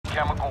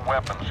chemical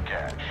weapons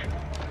cache.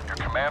 Your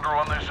commander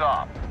on this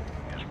op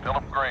is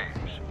Phillip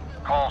Graves.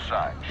 Call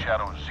sign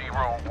Shadow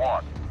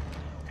 01.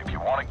 If you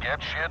want to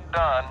get shit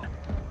done,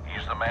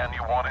 he's the man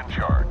you want in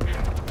charge.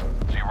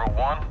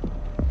 01,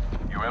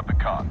 you have the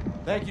con.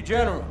 Thank you,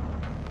 General.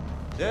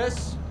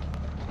 This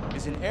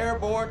is an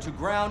airborne to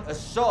ground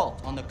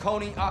assault on the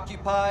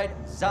Coney-occupied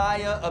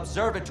Zaya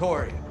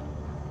Observatory.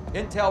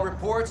 Intel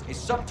reports a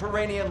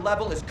subterranean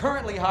level is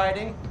currently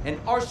hiding an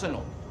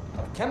arsenal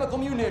of chemical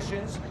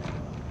munitions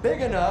big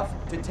enough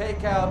to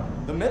take out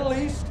the Middle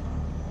East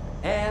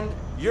and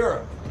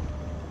Europe.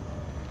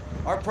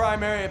 Our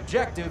primary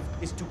objective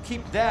is to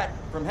keep that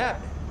from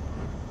happening.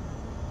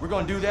 We're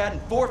going to do that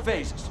in 4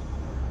 phases.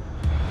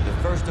 The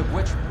first of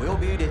which will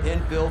be to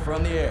infill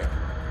from the air.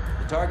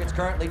 The target's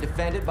currently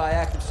defended by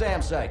active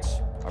SAM sites.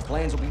 Our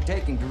planes will be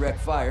taking direct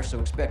fire, so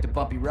expect a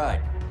bumpy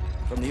ride.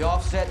 From the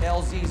offset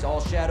LZs,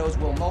 all shadows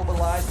will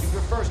mobilize to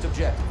your first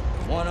objective,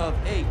 one of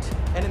 8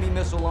 enemy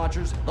missile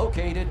launchers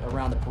located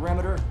around the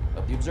perimeter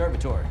of the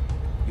observatory.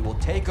 You will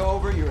take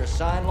over your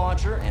assigned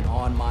launcher and,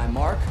 on my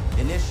mark,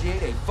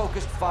 initiate a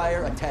focused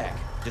fire attack,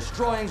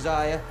 destroying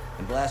Zaya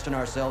and blasting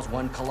ourselves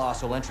one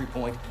colossal entry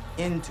point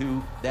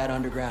into that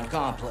underground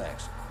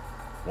complex.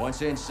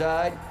 Once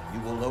inside, you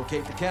will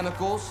locate the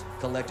chemicals,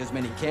 collect as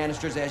many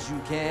canisters as you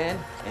can,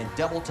 and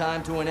double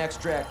time to an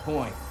extract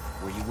point,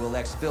 where you will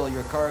exfil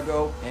your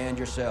cargo and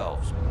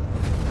yourselves.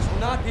 This will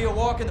not be a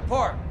walk in the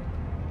park,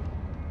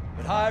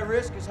 but high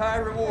risk is high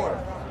reward.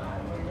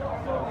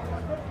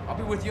 I'll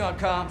be with you on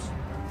comms.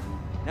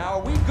 Now,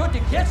 are we good to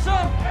get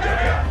some?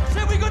 Yeah!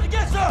 Say we good to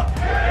get some!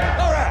 Yeah!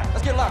 All right,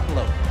 let's get locked and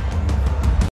loaded.